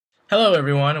Hello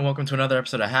everyone and welcome to another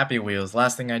episode of Happy Wheels.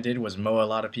 Last thing I did was mow a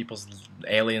lot of people's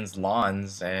aliens'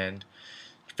 lawns and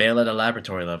fail at a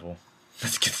laboratory level.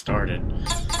 Let's get started.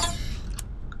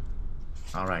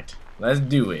 Alright, let's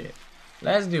do it.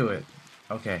 Let's do it.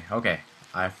 Okay.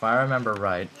 If I remember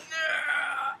right.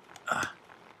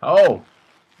 Oh!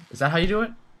 Is that how you do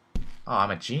it? Oh,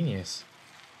 I'm a genius.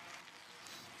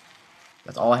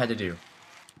 That's all I had to do.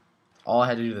 All I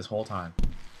had to do this whole time.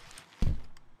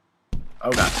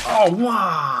 Oh god. Oh,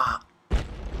 wow!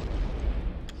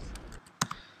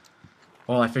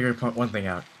 Well, I figured one thing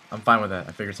out. I'm fine with that.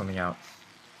 I figured something out.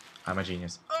 I'm a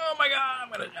genius. Oh my god, I'm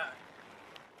gonna die.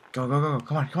 Go.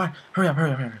 Come on. Hurry up.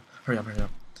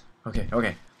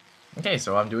 Okay,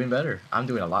 so I'm doing better. I'm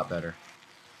doing a lot better.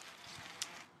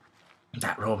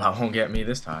 That robot won't get me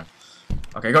this time.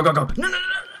 Okay, go. No.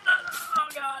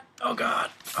 Oh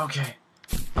god. Okay.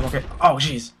 I'm okay. Oh,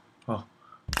 jeez. Oh.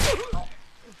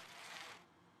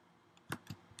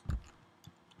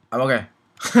 I'm okay.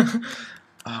 Oh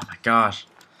my gosh.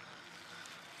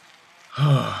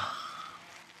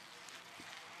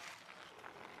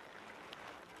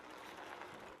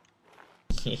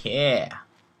 Yeah.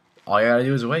 All you gotta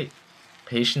do is wait.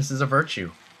 Patience is a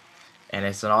virtue. And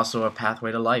it's also a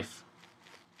pathway to life.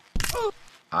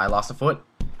 I lost a foot.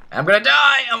 I'm gonna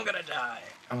die!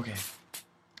 I'm okay.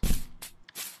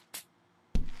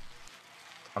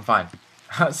 I'm fine.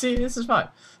 See, this is fine.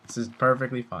 This is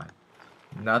perfectly fine.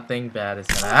 Nothing bad is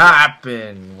gonna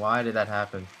happen. Why did that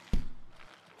happen?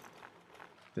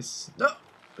 This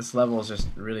level is just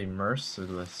really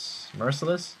merciless.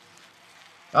 Merciless?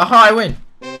 Oh, I win!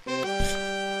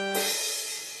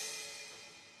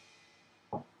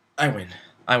 I win.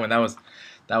 That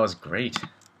was great.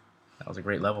 That was a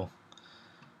great level.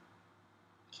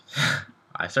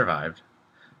 I survived.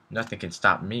 Nothing can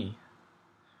stop me.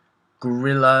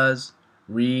 Gorillas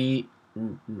revolution!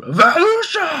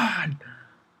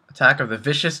 Attack of the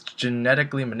vicious,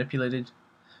 genetically manipulated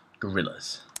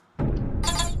gorillas.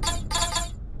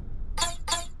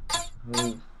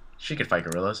 Ooh, she could fight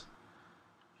gorillas.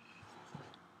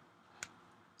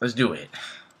 Let's do it.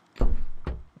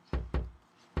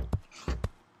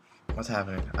 What's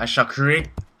happening? I shall create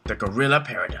the gorilla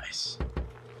paradise.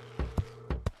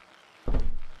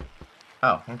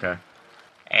 Oh, okay.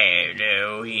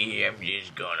 Hello, I'm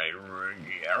just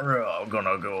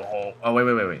gonna go home. Oh,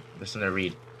 wait. Listen to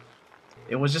read.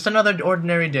 It was just another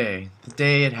ordinary day. The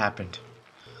day it happened.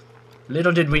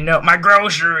 Little did we know— my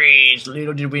groceries!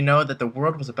 Little did we know that the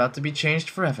world was about to be changed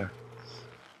forever.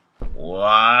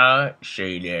 What?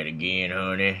 Say that again,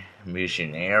 honey.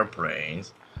 Missing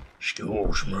airplanes.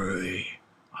 Excuse me.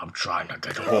 I'm trying to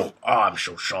get home. Oh, I'm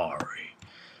so sorry.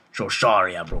 So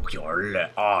sorry I broke your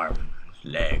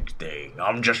leg thing.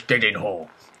 I'm just getting home.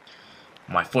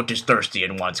 My foot is thirsty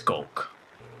and wants Coke.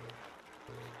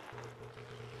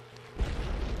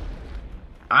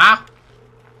 Ah!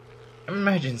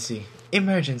 Emergency.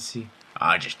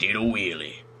 I just did a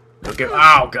wheelie. Look at—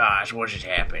 oh gosh, what just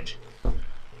happened?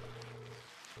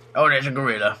 Oh, there's a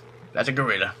gorilla. That's a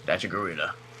gorilla.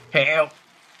 Help!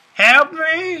 Help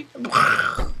me!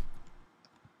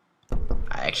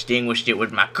 I extinguished it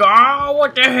with my car. Oh,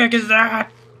 what the heck is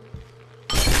that?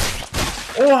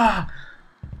 Oh!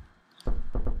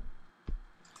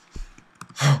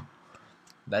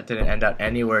 That didn't end up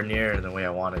anywhere near the way I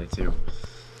wanted it to.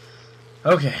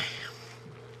 Okay.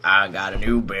 I got a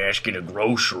new basket of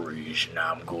groceries, and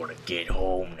I'm gonna get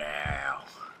home now.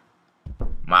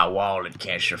 My wallet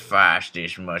can't suffice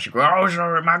this much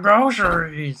my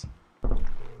groceries!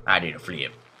 I did a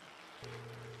flip.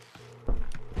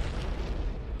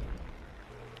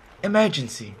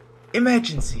 Emergency! Look at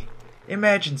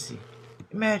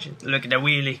the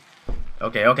wheelie.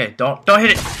 Okay, don't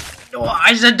hit it. Oh,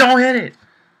 I said don't hit it.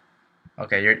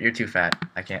 Okay, you're too fat.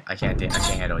 I can't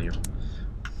handle you.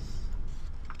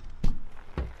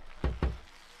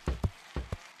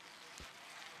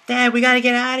 Dad, we gotta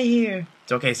get out of here.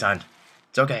 It's okay, son.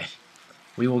 It's okay.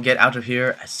 We will get out of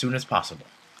here as soon as possible.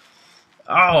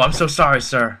 Oh, I'm so sorry,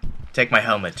 sir. Take my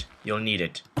helmet. You'll need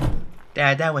it.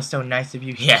 Dad, that was so nice of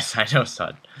you. Yes, I know,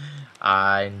 son.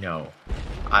 I know.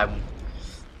 I'm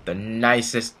the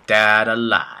nicest dad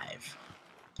alive.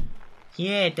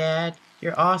 Yeah, Dad.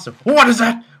 You're awesome. What is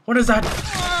that?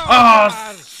 Oh,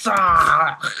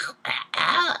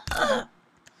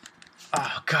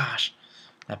 oh gosh.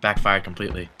 That backfired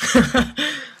completely.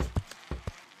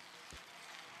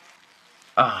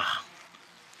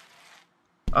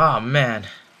 Oh man.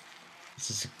 This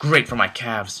is great for my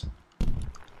calves.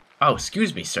 Oh,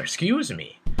 excuse me, sir. Excuse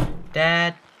me.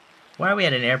 Dad, why are we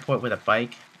at an airport with a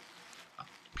bike?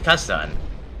 Because, son,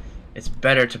 it's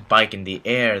better to bike in the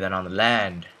air than on the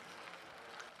land.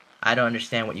 I don't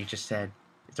understand what you just said.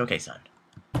 It's okay, son.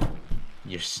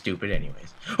 You're stupid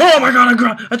anyways. Oh my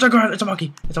god, it's a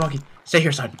monkey. It's a monkey. Stay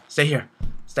here, son. Stay here.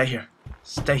 Stay here.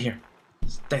 Stay here.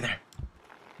 Stay there.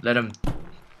 Let him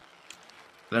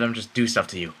just do stuff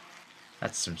to you.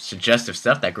 That's some suggestive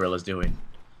stuff that gorilla's doing.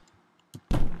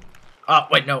 Oh,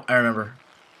 wait, no, I remember.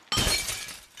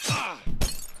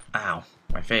 Ow,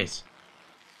 my face.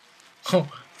 Oh,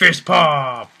 fist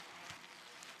pop!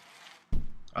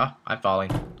 Oh, I'm falling.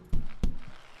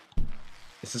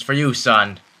 This is for you,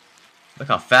 son. Look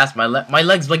how fast my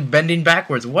leg's like bending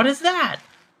backwards. What is that?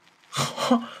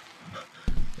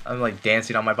 I'm like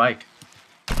dancing on my bike.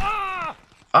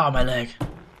 Oh, my leg.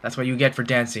 That's what you get for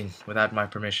dancing without my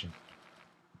permission.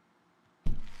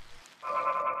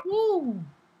 Woo!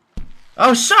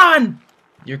 Oh, son!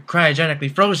 You're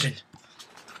cryogenically frozen.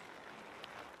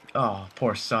 Oh,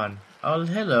 poor son. Oh,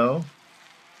 hello.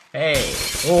 Hey.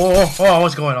 Oh,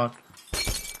 what's going on?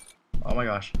 Oh my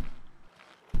gosh.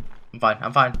 I'm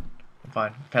fine.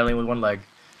 I'm pedaling with one leg.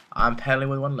 I'm pedaling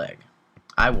with one leg.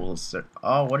 I will, sir.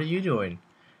 Oh, what are you doing?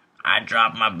 I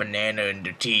dropped my banana in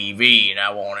the TV and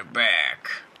I want it back.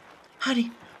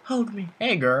 Honey, hold me.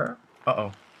 Hey, girl.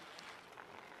 Uh-oh.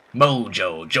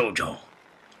 Mojo Jojo.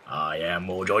 I am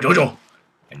Mojo Jojo.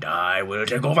 And I will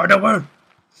take over the world.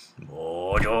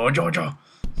 Mojo Jojo.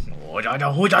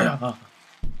 Mojo.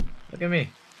 Look at me.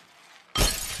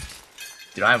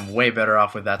 Dude, I'm way better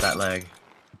off without that leg.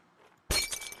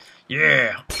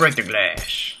 Yeah, break the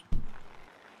glass.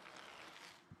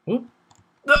 Whoop.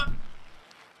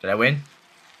 Did I win?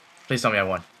 Please tell me I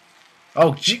won.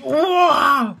 Oh, gee.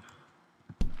 Whoa!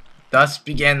 Thus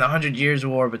began the 100 Years'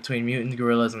 War between mutant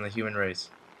gorillas and the human race.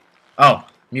 Oh,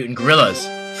 mutant gorillas!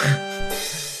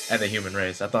 And the human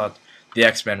race. I thought the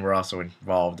X-Men were also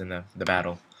involved in the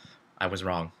battle. I was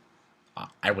wrong.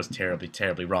 I was terribly,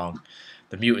 terribly wrong.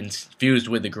 The mutants fused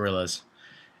with the gorillas.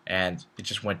 And it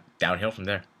just went downhill from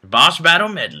there. Boss battle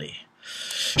medley.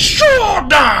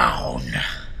 Showdown!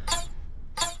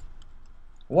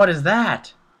 What is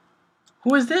that?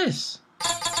 Who is this?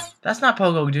 That's not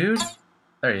Pogo, dude.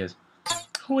 There he is.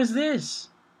 Who is this?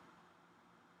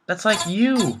 That's like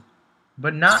you.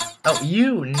 But not... Oh,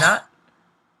 you, not...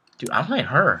 Dude, I'm playing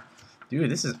her. Dude,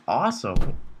 this is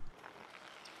awesome.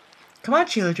 Come on,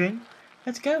 children.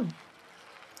 Let's go.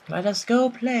 Let us go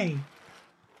play.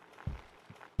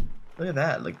 Look at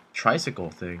that, like, tricycle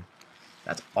thing.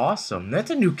 That's awesome. That's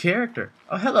a new character.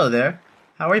 Oh, hello there.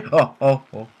 How are you?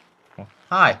 Oh.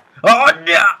 Hi. Oh,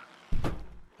 yeah!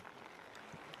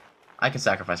 I can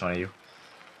sacrifice one of you.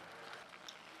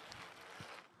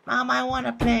 Mom, I want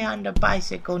to play on the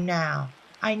bicycle now.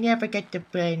 I never get to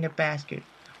play in the basket.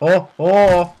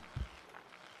 Oh.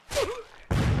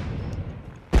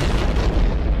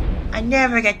 I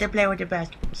never get to play with the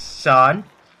basket. Son,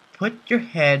 put your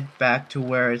head back to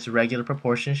where its regular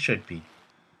proportions should be.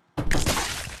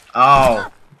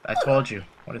 Oh, I told you.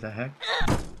 What the heck?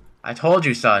 I told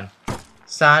you, son.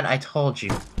 Son, I told you.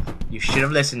 You should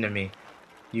have listened to me.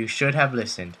 You should have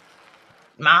listened.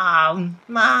 Mom!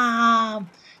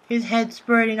 His head's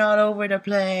spreading all over the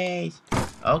place.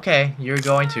 Okay, you're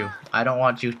going to. I don't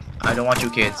want you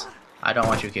kids. I don't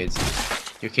want you kids.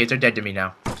 Your kids are dead to me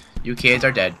now. You kids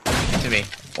are dead to me.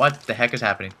 What the heck is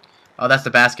happening? Oh, that's the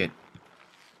basket.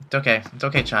 It's okay. It's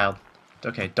okay, child. It's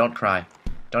okay. Don't cry.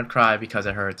 Don't cry because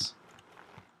it hurts.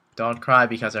 Don't cry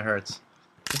because it hurts.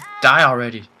 Just die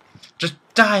already. Just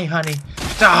die, honey.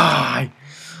 Die!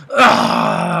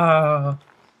 Ah!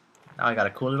 Now I got a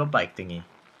cool little bike thingy.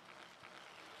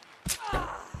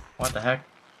 What the heck?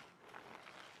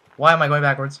 Why am I going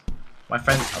backwards? My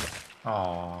friend...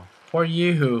 Aw, poor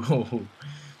you.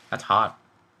 That's hot.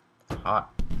 That's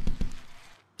hot.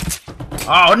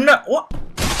 Oh, no! What?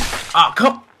 Oh,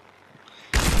 come...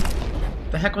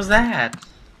 The heck was that?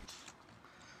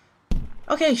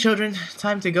 Okay, children.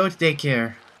 Time to go to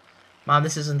daycare. Mom,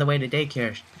 this isn't the way to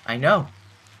daycare. I know.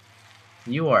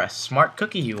 You are a smart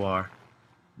cookie, you are.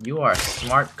 You are a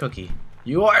smart cookie.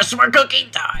 You are a smart cookie!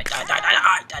 Die.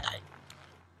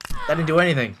 That didn't do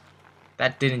anything.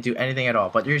 That didn't do anything at all.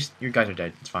 But you guys are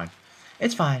dead. It's fine.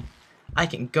 It's fine. I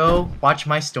can go watch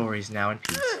my stories now in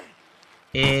peace.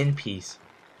 In peace.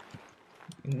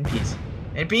 In peace.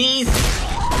 In peace!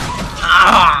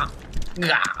 Ah!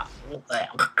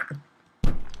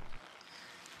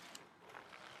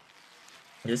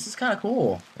 This is kind of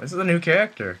cool. This is a new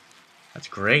character. That's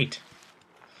great.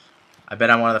 I bet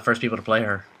I'm one of the first people to play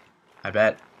her. I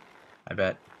bet.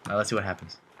 Now let's see what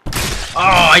happens.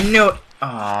 Oh, I knew it!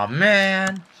 Oh,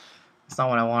 man. That's not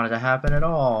what I wanted to happen at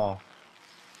all.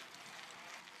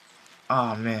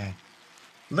 Oh, man.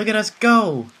 Look at us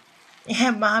go.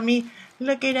 Yeah, Mommy.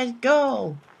 Look at us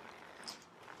go.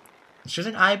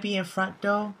 Shouldn't I be in front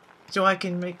though? So I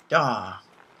can make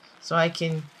so I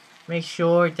can make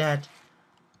sure that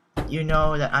you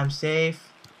know that I'm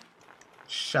safe.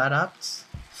 Shut up.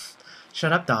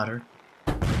 Shut up, daughter.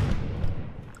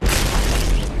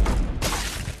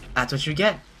 That's what you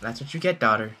get. That's what you get,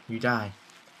 daughter. You die.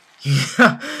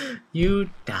 You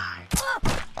die.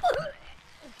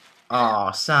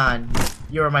 Aw, son.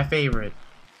 You're my favorite.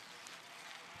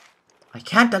 I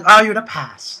can't allow you to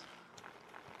pass.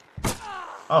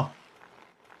 Oh.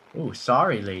 Ooh,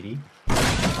 sorry, lady.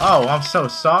 Oh, I'm so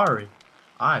sorry.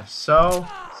 I'm so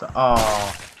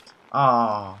oh.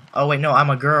 Oh. Oh, wait, no, I'm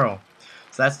a girl.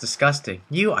 So that's disgusting.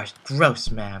 You are gross,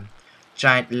 ma'am.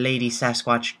 Giant lady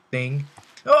Sasquatch thing.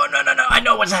 Oh, no, no, no. I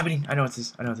know what's happening. I know what this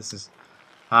is. I know what this is.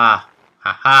 Ha.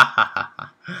 Ha ha ha ha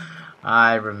ha.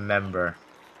 I remember.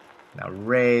 Now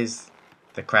raise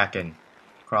the Kraken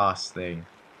cross thing.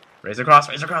 Raise the cross,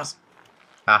 raise the cross.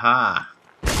 Haha.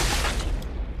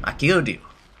 I killed you.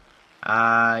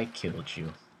 I killed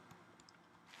you.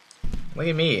 Look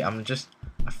at me. I'm just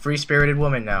a free-spirited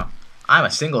woman now. I'm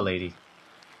a single lady.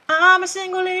 I'm a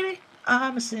single lady.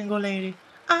 I'm a single lady.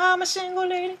 I'm a single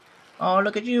lady. Oh,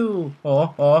 look at you.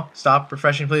 Oh, oh, stop.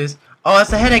 Refreshing, please. Oh, that's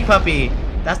the headache puppy.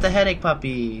 That's the headache puppy.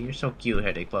 You're so cute,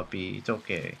 headache puppy. It's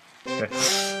okay.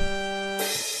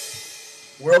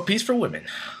 World peace for women.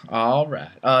 Alright.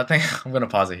 I'm gonna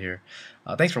pause it here.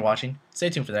 Thanks for watching. Stay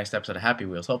tuned for the next episode of Happy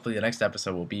Wheels. Hopefully the next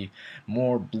episode will be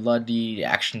more bloody,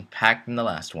 action-packed than the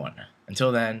last one.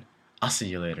 Until then, I'll see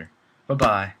you later.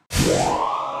 Bye-bye.